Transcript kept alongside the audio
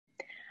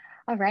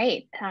All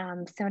right.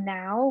 So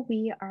now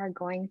we are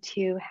going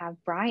to have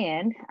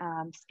Brian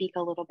speak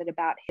a little bit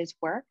about his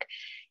work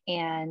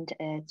and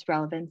its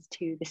relevance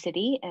to the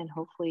city and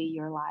hopefully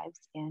your lives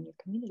and your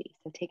community.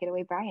 So take it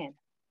away, Brian.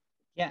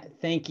 Yeah,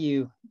 thank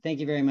you. Thank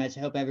you very much.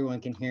 I hope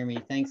everyone can hear me.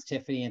 Thanks,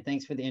 Tiffany, and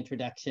thanks for the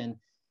introduction.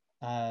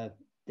 Uh,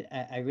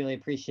 I really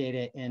appreciate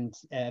it and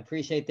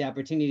appreciate the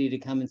opportunity to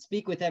come and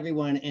speak with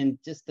everyone, and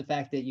just the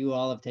fact that you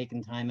all have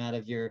taken time out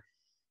of your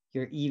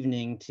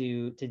evening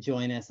to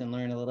join us and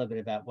learn a little bit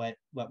about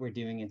what we're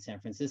doing in San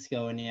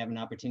Francisco, and you have an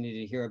opportunity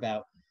to hear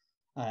about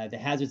the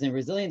hazards and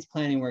resilience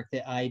planning work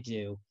that I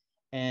do.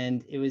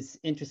 And it was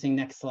interesting.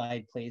 Next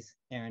slide, please,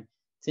 Aaron.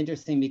 It's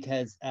interesting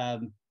because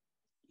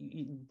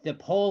the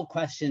poll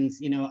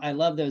questions, I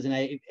love those.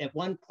 And at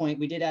one point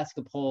we did ask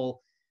a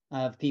poll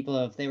of people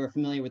if they were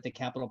familiar with the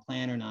capital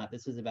plan or not.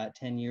 This was about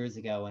 10 years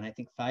ago. And I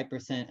think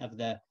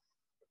 5%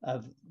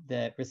 of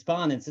the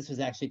respondents, this was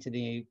actually to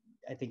the,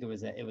 I think it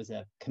was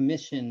a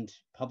commissioned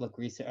public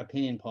research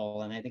opinion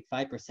poll. And I think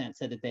 5%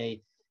 said that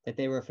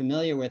they were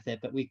familiar with it,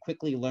 but we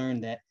quickly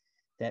learned that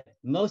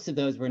most of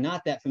those were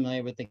not that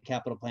familiar with the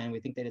capital plan. We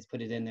think they just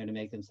put it in there to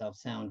make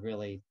themselves sound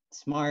really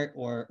smart,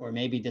 or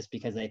maybe just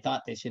because they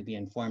thought they should be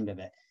informed of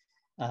it.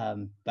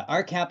 But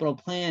our capital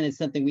plan is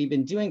something we've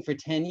been doing for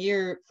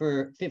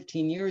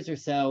 15 years or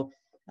so.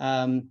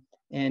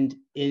 And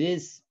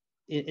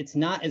it's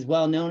not as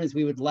well known as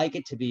we would like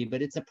it to be,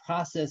 but it's a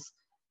process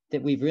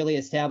that we've really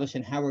established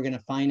in how we're going to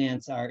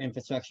finance our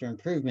infrastructure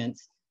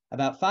improvements.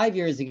 About 5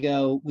 years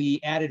ago,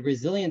 we added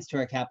resilience to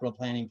our capital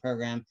planning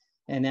program.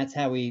 And that's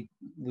how we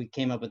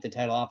came up with the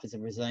title Office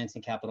of Resilience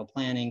and Capital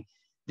Planning.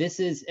 This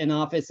is an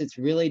office that's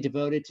really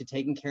devoted to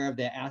taking care of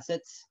the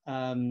assets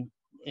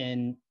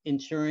and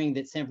ensuring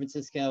that San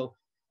Francisco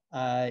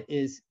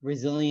is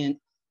resilient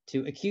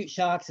to acute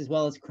shocks as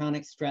well as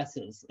chronic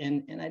stresses.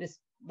 And I just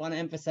want to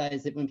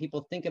emphasize that when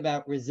people think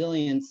about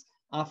resilience,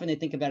 often they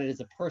think about it as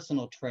a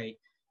personal trait.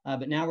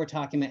 But now we're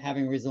talking about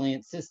having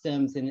resilient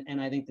systems.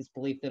 And I think this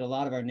belief that a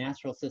lot of our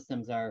natural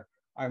systems are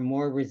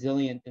more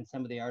resilient than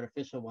some of the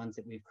artificial ones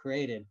that we've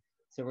created.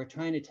 So we're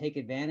trying to take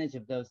advantage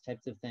of those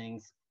types of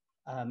things.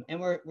 And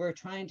we're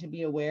trying to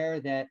be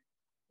aware that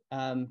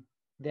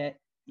that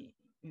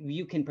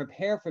you can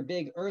prepare for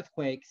big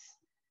earthquakes,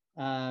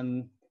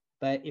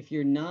 but if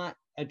you're not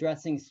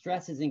addressing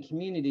stresses in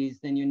communities,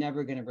 then you're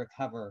never going to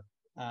recover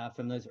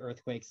from those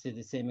earthquakes to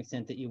the same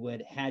extent that you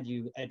would had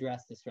you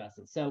addressed the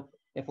stresses. So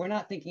if we're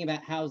not thinking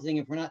about housing,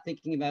 if we're not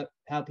thinking about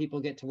how people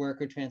get to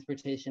work or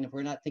transportation, if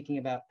we're not thinking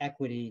about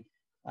equity,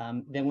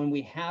 then when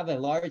we have a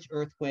large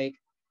earthquake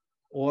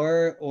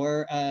or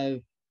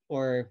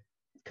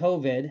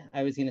COVID,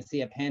 I was going to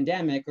see a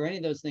pandemic or any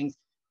of those things,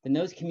 then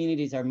those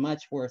communities are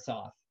much worse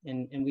off.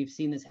 And we've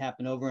seen this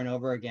happen over and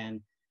over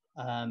again,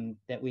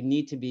 that we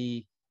need to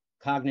be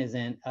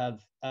cognizant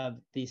of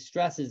these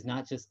stresses,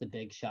 not just the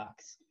big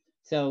shocks.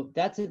 So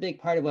that's a big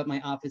part of what my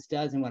office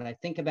does and what I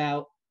think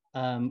about.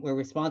 We're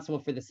responsible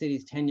for the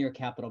city's 10-year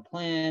capital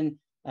plan.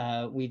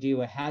 We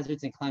do a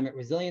hazards and climate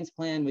resilience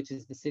plan, which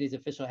is the city's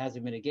official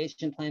hazard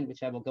mitigation plan,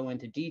 which I will go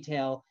into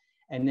detail.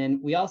 And then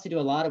we also do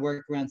a lot of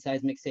work around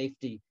seismic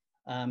safety.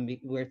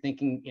 We're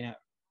thinking,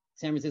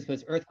 San Francisco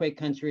is earthquake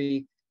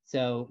country.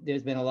 So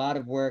there's been a lot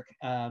of work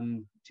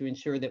to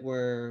ensure that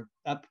we're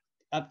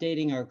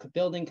updating our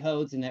building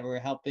codes and that we're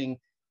helping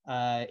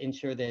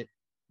ensure that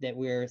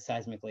we're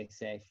seismically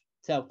safe.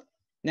 So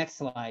next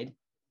slide.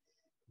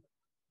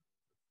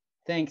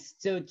 Thanks.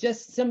 So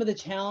just some of the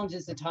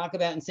challenges to talk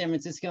about in San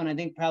Francisco, and I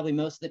think probably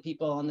most of the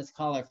people on this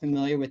call are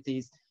familiar with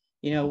these.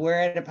 We're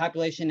at a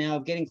population now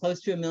of getting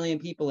close to 1 million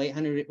people,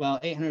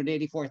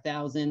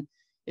 884,000.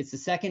 It's the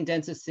second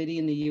densest city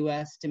in the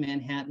US to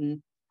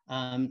Manhattan.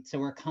 So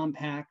we're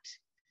compact.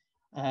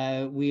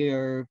 We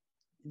are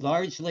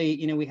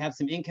largely, we have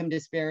some income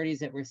disparities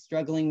that we're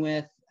struggling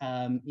with.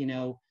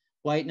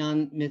 White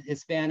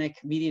non-Hispanic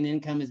median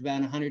income is about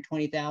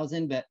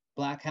 120,000, but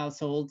Black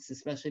households,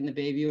 especially in the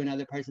Bayview and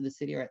other parts of the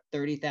city, are at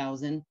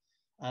 30,000.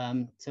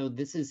 So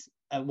this is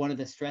one of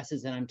the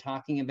stresses that I'm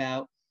talking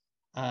about.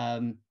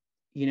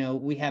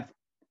 We have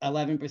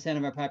 11%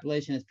 of our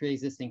population has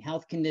pre-existing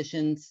health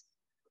conditions.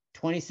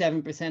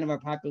 27% of our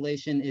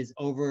population is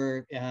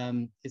going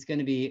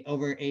to be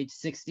over age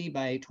 60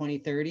 by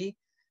 2030.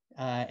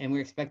 And we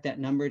expect that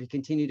number to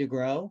continue to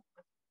grow.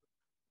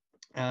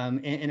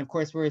 And of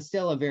course, we're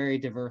still a very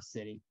diverse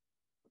city.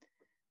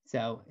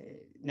 So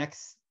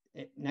next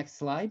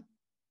slide.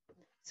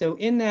 So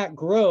in that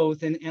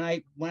growth, and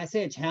when I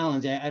say a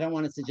challenge, I don't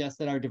want to suggest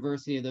that our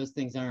diversity of those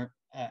things aren't,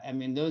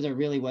 those are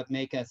really what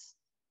make us,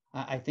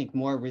 I think,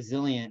 more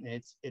resilient.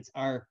 It's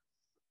our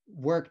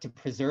work to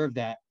preserve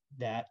that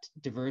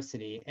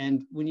diversity.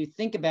 And when you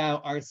think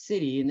about our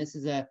city, and this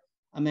is a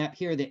map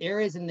here, the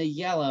areas in the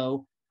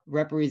yellow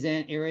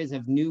represent areas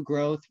of new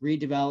growth,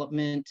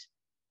 redevelopment,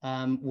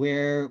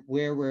 where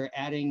we're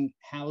adding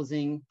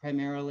housing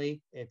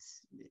primarily.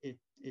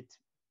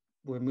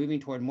 We're moving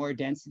toward more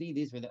density.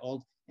 These were the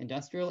old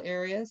industrial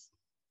areas.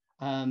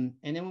 And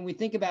then when we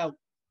think about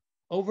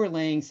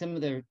overlaying some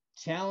of the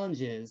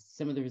challenges,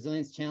 some of the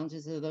resilience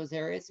challenges of those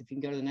areas, if you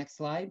can go to the next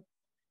slide,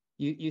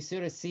 you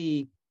sort of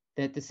see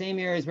that the same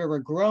areas where we're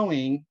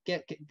growing,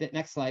 get the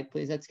next slide,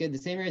 please, that's good. The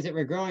same areas that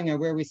we're growing are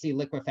where we see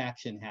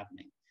liquefaction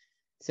happening.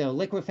 So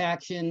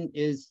liquefaction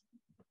is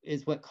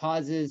what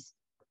causes,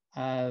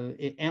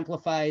 it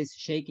amplifies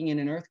shaking in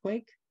an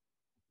earthquake.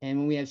 And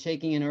when we have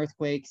shaking and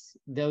earthquakes,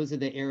 those are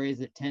the areas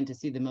that tend to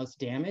see the most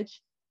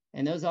damage.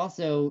 And those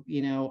also,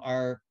 you know,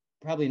 are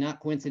probably not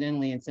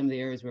coincidentally in some of the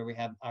areas where we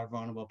have our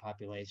vulnerable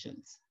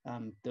populations.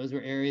 Those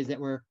were areas that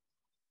were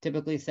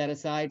typically set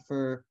aside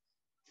for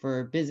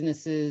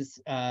businesses,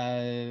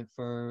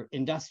 for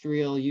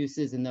industrial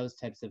uses and those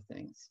types of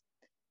things.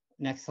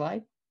 Next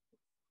slide.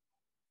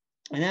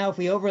 And now if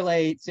we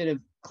overlay sort of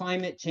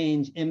climate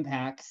change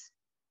impacts,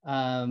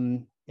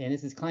 and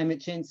this is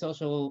climate change,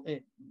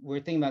 we're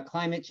thinking about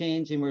climate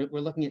change and we're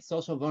looking at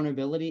social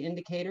vulnerability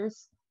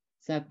indicators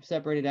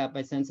separated out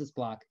by census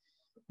block.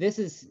 This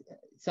is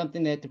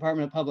something that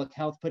Department of Public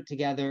Health put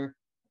together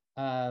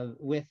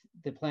with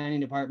the planning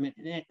department,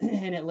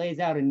 and it lays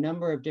out a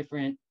number of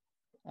different,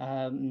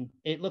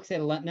 it looks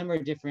at a number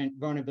of different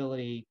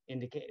vulnerability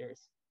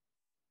indicators: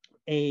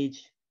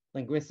 age,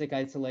 linguistic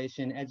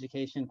isolation,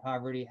 education,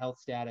 poverty, health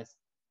status.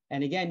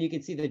 And again, you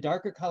can see the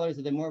darker colors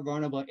are the more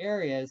vulnerable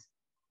areas,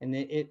 and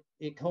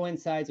it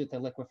coincides with the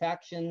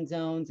liquefaction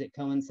zones. It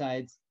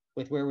coincides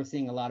with where we're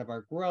seeing a lot of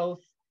our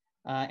growth.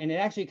 And it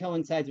actually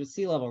coincides with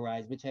sea level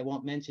rise, which I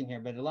won't mention here,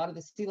 but a lot of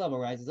the sea level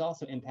rise is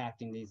also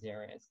impacting these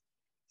areas.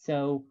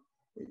 So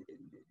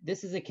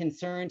this is a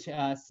concern to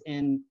us,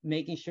 and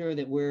making sure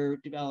that we're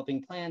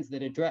developing plans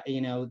that address, you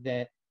know,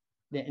 that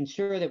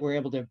ensure that we're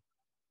able to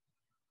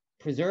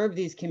preserve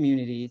these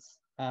communities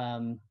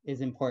is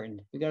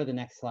important. We go to the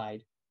next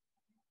slide.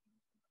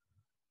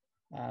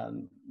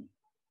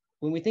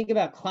 When we think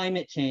about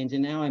climate change,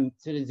 and now I'm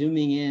sort of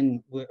zooming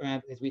in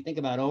as we think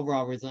about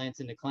overall resilience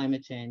into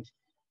climate change,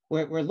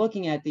 we're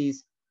looking at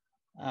these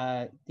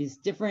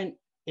different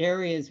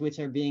areas which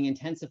are being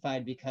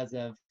intensified because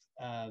of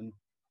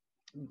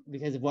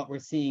what we're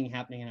seeing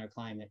happening in our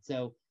climate.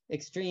 So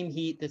extreme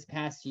heat this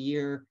past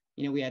year,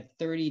 you know, we had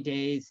 30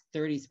 days,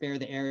 30 spare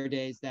the air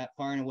days. That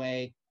far and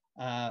away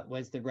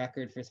was the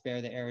record for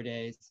spare the air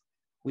days.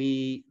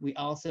 We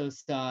also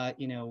saw,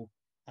 you know,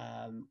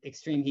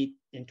 extreme heat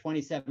in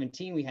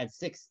 2017. We had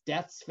 6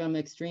 deaths from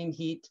extreme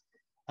heat.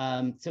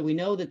 So we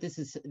know that this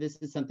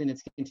is something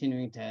that's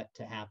continuing to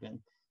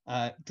happen.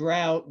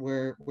 Drought,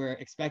 we're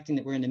expecting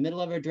that we're in the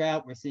middle of a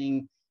drought. We're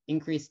seeing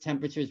increased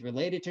temperatures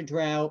related to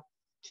drought,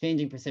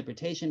 changing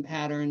precipitation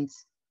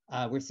patterns.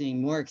 We're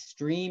seeing more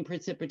extreme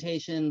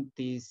precipitation.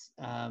 These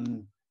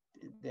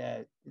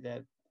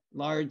the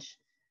large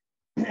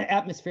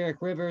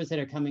atmospheric rivers that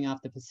are coming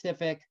off the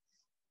Pacific.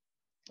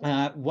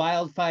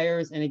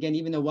 Wildfires, and again,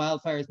 even though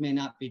wildfires may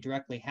not be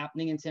directly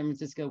happening in San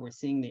Francisco, we're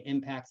seeing the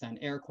impacts on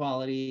air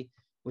quality,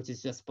 which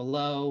is just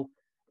below.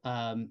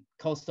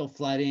 Coastal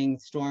flooding,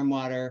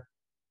 stormwater,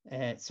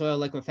 soil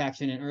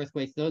liquefaction, and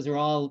earthquakes. Those are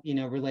all, you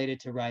know, related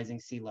to rising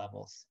sea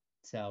levels.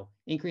 So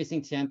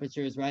increasing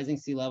temperatures, rising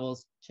sea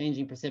levels,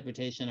 changing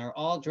precipitation are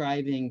all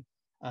driving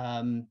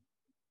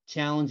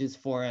challenges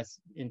for us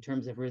in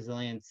terms of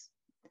resilience.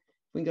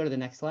 We can go to the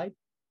next slide.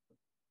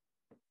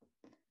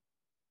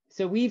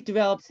 So we've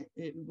developed,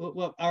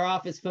 what our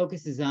office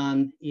focuses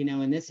on, you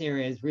know, in this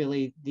area is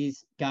really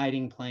these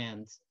guiding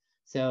plans.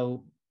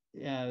 So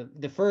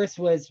the first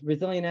was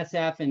Resilient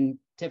SF, and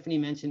Tiffany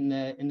mentioned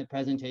in the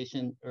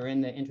presentation or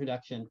in the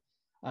introduction.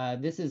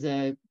 This is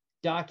a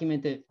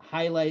document that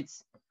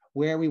highlights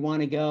where we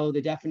want to go,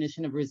 the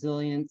definition of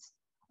resilience,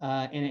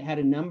 and it had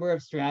a number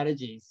of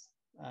strategies.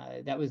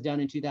 That was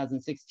done in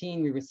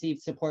 2016. We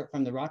received support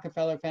from the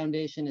Rockefeller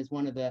Foundation as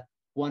one of the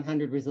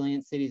 100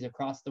 resilient cities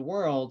across the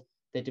world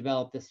that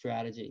developed this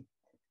strategy.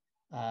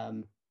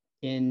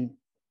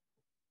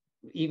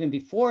 Even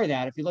before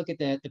that, if you look at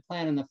the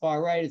plan on the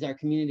far right, is our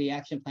community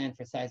action plan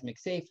for seismic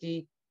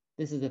safety.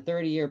 This is a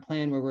 30-year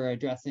plan where we're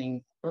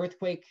addressing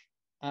earthquake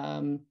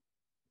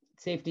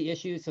safety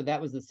issues. So that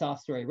was the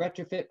soft story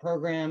retrofit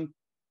program.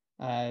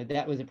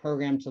 That was a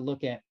program to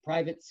look at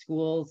private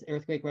schools,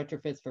 earthquake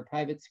retrofits for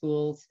private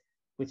schools,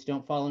 which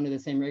don't fall under the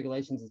same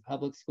regulations as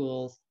public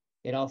schools.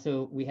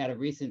 We had a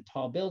recent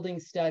tall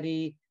building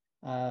study,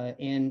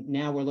 and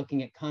now we're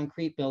looking at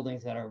concrete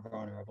buildings that are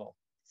vulnerable.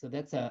 So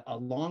that's a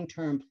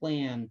long-term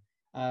plan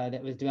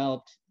that was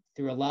developed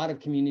through a lot of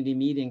community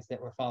meetings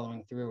that we're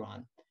following through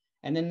on.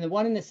 And then the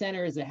one in the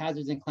center is the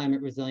Hazards and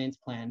Climate Resilience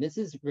Plan. This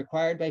is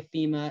required by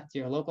FEMA. It's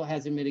your local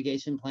hazard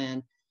mitigation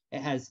plan. It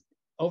has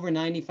over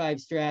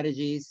 95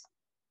 strategies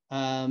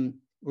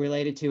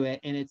related to it.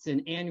 And it's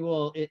an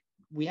annual,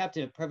 we have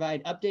to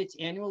provide updates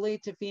annually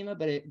to FEMA,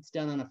 but it's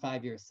done on a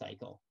 5-year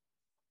cycle.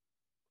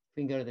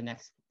 We can go to the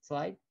next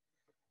slide.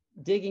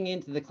 Digging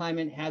into the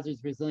Climate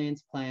Hazards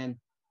Resilience Plan,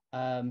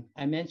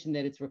 I mentioned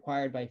that it's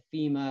required by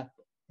FEMA.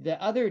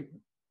 The other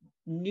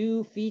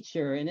new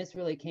feature, and this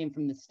really came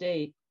from the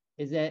state,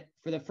 is that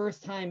for the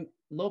first time,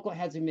 local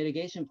hazard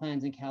mitigation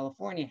plans in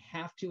California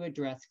have to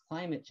address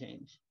climate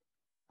change.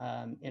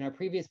 In our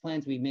previous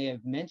plans, we may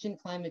have mentioned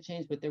climate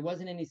change, but there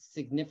wasn't any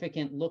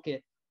significant look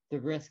at the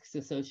risks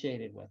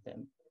associated with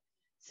them.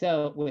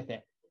 So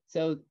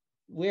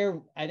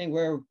I think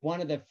we're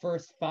one of the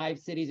first 5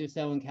 cities or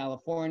so in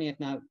California, if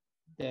not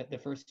the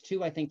first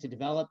 2, I think, to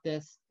develop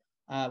this.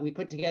 We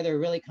put together a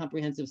really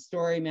comprehensive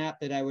story map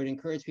that I would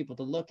encourage people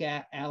to look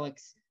at.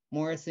 Alex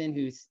Morrison,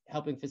 who's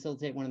helping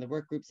facilitate one of the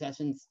work group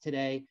sessions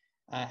today,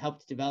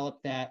 helped develop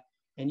that.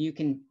 And you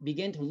can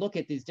begin to look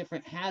at these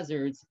different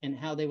hazards and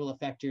how they will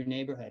affect your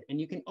neighborhood.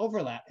 And you can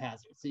overlap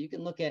hazards. So you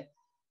can look at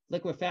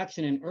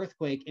liquefaction and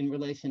earthquake in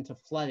relation to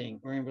flooding,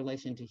 or in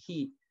relation to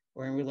heat,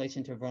 or in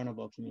relation to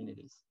vulnerable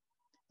communities.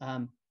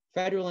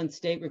 Federal and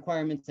state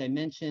requirements I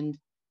mentioned.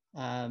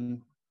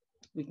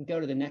 We can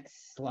go to the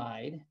next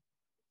slide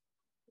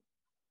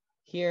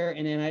here,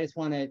 and then I just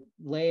want to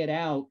lay it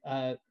out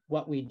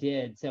what we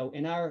did. So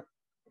in our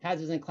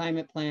hazards and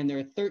climate plan, there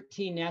are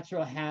 13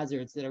 natural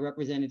hazards that are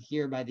represented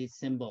here by these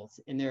symbols,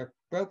 and they're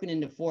broken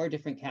into 4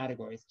 different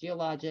categories: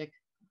 geologic,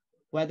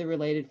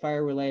 weather-related,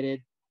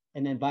 fire-related,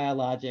 and then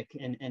biologic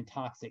and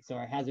toxic, so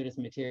our hazardous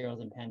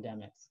materials and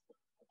pandemics.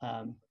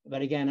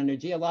 But again, under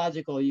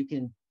geological, you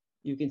can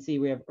see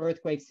we have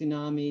earthquakes,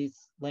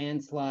 tsunamis,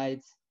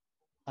 landslides.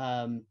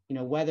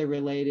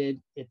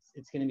 Weather-related,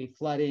 it's going to be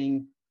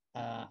flooding,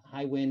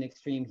 high wind,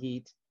 extreme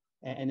heat.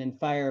 And then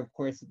fire, of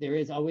course, there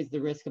is always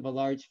the risk of a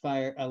large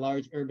fire, a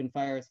large urban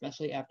fire,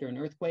 especially after an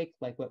earthquake,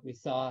 like what we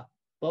saw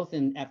both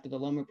after the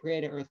Loma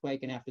Prieta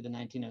earthquake and after the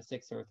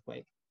 1906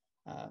 earthquake.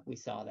 We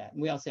saw that.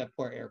 And we also have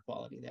poor air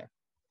quality there.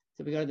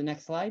 So we go to the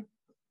next slide.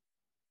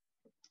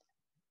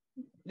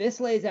 This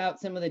lays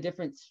out some of the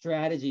different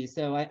strategies.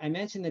 So I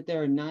mentioned that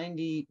there are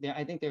 90,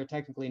 I think there are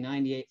technically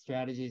 98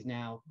 strategies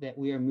now that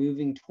we are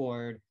moving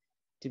toward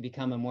to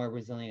become a more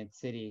resilient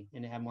city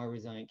and to have more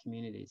resilient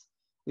communities.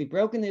 We've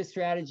broken those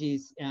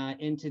strategies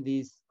into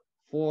these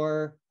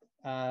 4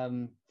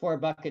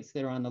 buckets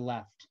that are on the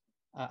left,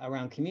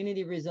 around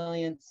community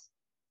resilience,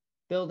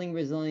 building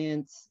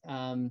resilience,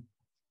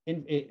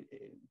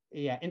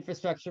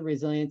 infrastructure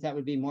resilience. That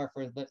would be more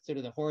for sort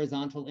of the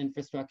horizontal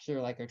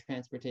infrastructure, like our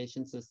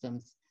transportation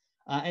systems.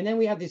 And then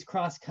we have these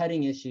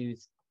cross-cutting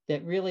issues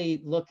that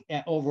really look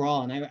at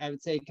overall. And I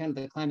would say kind of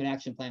the climate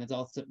action plan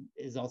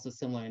is also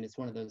similar, and it's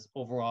one of those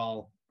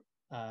overall,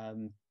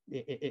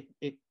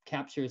 it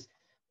captures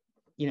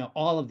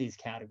all of these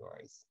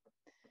categories.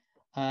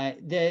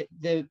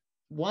 The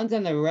ones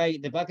on the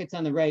right, the buckets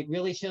on the right,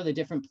 really show the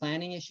different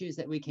planning issues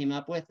that we came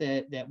up with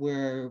that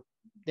we're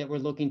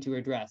looking to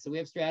address. So we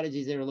have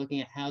strategies that are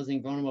looking at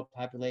housing vulnerable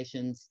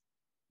populations,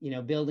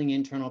 building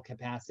internal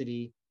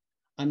capacity.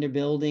 Under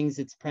buildings,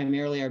 it's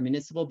primarily our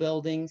municipal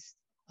buildings,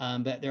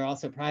 but there are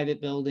also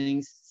private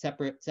buildings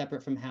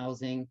separate from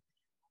housing.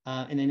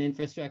 And then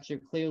infrastructure,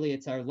 clearly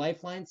it's our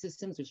lifeline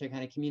systems, which are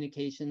kind of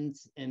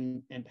communications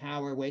and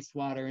power,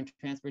 wastewater, and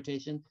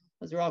transportation.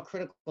 Those are all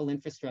critical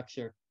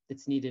infrastructure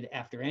that's needed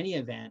after any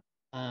event,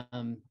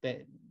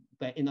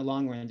 but in the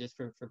long run, just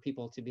for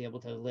people to be able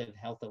to live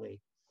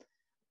healthily.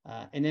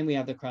 And then we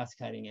have the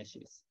cross-cutting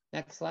issues.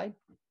 Next slide.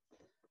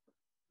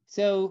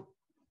 So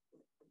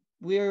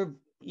we're,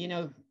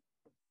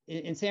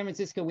 in San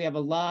Francisco, we have a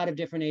lot of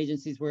different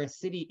agencies. We're a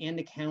city and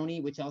a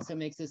county, which also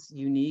makes us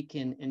unique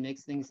and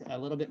makes things a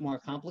little bit more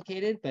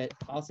complicated, but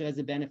also has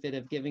the benefit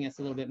of giving us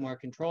a little bit more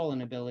control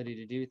and ability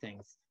to do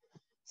things.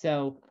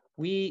 So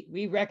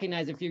we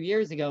recognized a few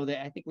years ago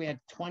that I think we had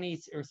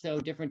 20 or so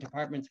different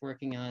departments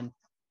working on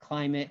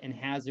climate and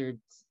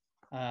hazards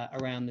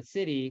around the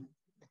city.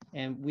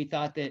 And we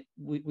thought that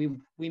we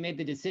made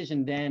the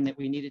decision then that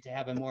we needed to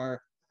have a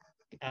more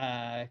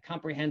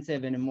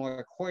comprehensive and a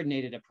more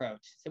coordinated approach.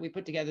 So we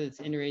put together this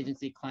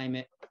interagency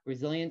climate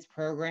resilience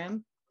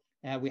program.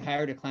 We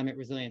hired a climate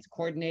resilience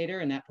coordinator,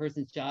 and that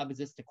person's job is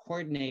just to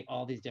coordinate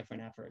all these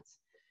different efforts.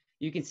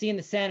 You can see in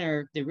the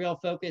center, the real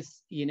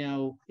focus,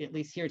 at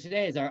least here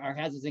today, is our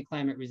hazards and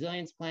climate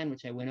resilience plan,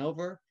 which I went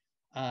over.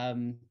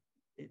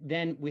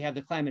 Then we have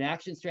the climate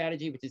action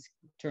strategy, which is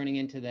turning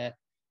into the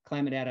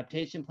climate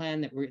adaptation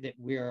plan that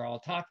we're all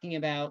talking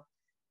about.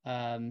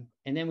 And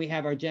then we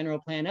have our general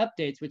plan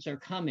updates, which are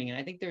coming. And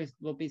I think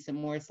will be some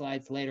more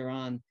slides later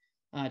on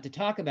to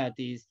talk about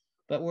these.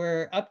 But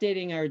we're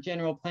updating our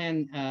general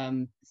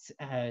plan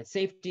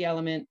safety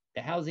element,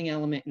 the housing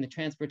element, and the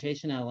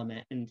transportation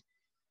element. And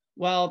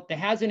while the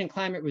hazard and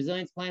climate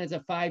resilience plan is a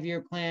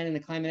 5-year plan, and the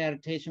climate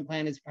adaptation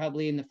plan is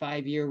probably in the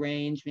 5-year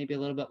range, maybe a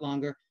little bit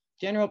longer,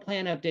 general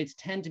plan updates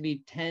tend to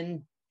be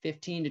 10,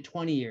 15 to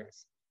 20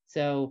 years.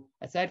 So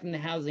aside from the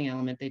housing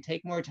element, they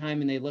take more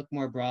time and they look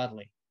more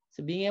broadly.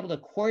 So being able to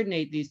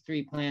coordinate these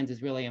 3 plans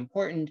is really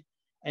important.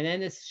 And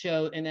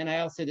then I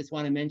also just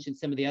want to mention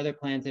some of the other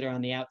plans that are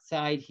on the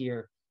outside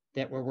here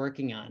that we're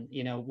working on.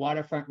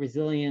 Waterfront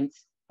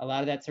resilience, a lot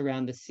of that's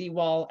around the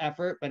seawall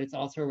effort, but it's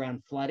also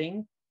around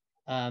flooding.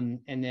 And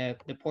the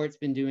port's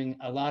been doing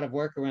a lot of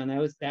work around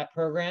that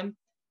program.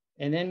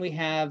 And then we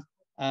have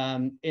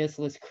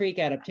Islas Creek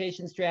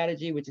adaptation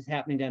strategy, which is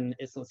happening down in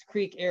the Islas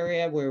Creek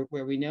area where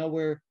we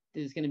know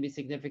there's going to be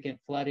significant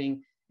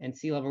flooding and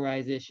sea level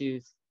rise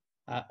issues.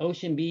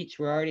 Ocean Beach,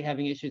 we're already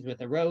having issues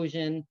with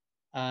erosion.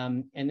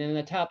 And then in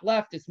the top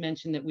left, it's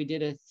mentioned that we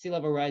did a sea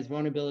level rise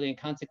vulnerability and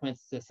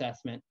consequences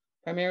assessment,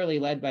 primarily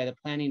led by the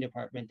planning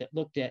department that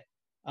looked at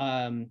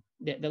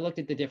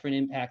the different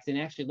impacts and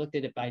actually looked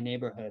at it by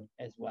neighborhood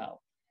as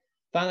well.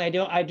 Finally,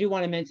 I do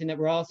want to mention that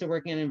we're also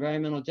working on an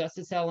environmental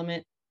justice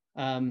element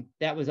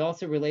that was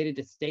also related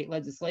to state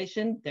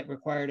legislation that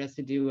required us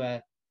to do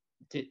a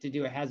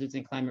hazards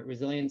and climate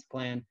resilience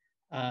plan.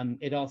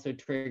 It also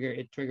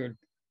triggered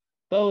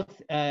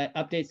both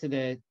updates to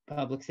the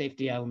public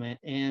safety element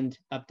and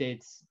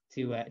updates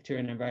to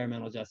an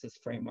environmental justice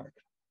framework.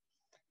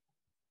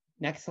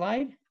 Next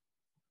slide.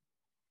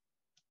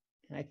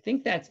 I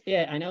think that's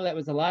it. I know that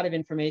was a lot of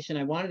information.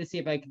 I wanted to see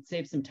if I could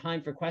save some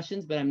time for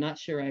questions, but I'm not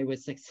sure I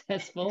was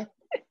successful.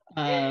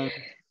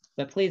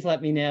 But please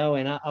let me know,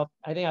 and I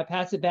think I'll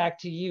pass it back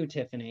to you,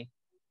 Tiffany.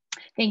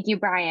 Thank you,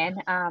 Brian.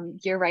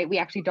 You're right. We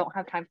actually don't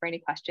have time for any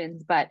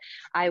questions, but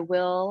I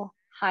will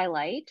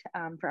highlight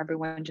for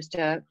everyone just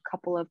a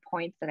couple of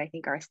points that I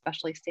think are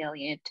especially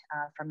salient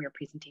from your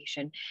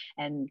presentation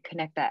and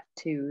connect that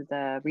to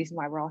the reason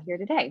why we're all here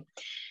today.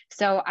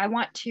 So I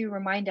want to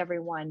remind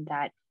everyone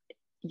that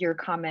your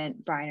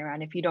comment, Brian,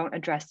 around if you don't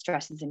address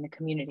stresses in the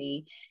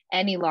community,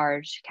 any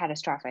large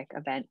catastrophic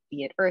event,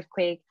 be it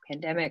earthquake,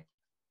 pandemic,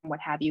 what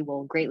have you,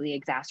 will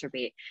greatly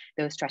exacerbate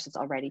those stresses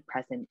already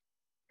present in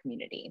the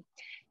community.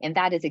 And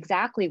that is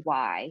exactly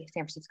why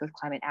San Francisco's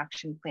Climate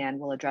Action Plan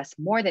will address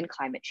more than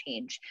climate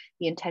change.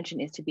 The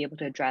intention is to be able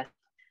to address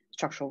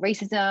structural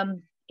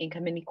racism,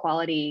 income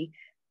inequality,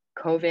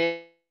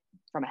 COVID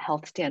from a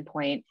health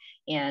standpoint,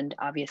 and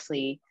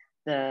obviously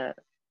the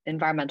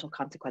environmental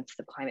consequences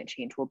of climate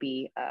change will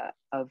be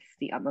of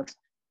the utmost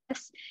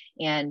importance.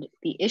 And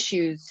the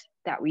issues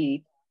that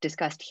we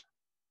discussed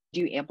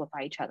do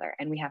amplify each other,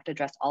 and we have to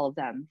address all of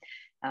them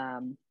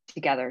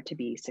together to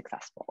be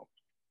successful.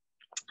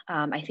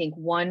 I think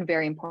one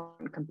very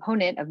important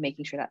component of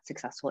making sure that's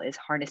successful is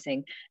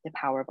harnessing the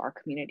power of our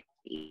community.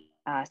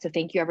 So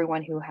thank you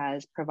everyone who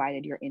has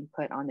provided your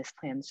input on this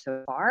plan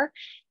so far,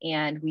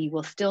 and we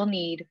will still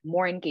need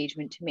more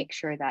engagement to make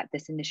sure that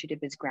this initiative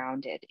is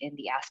grounded in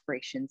the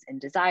aspirations and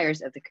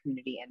desires of the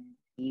community and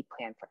the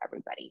plan for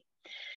everybody.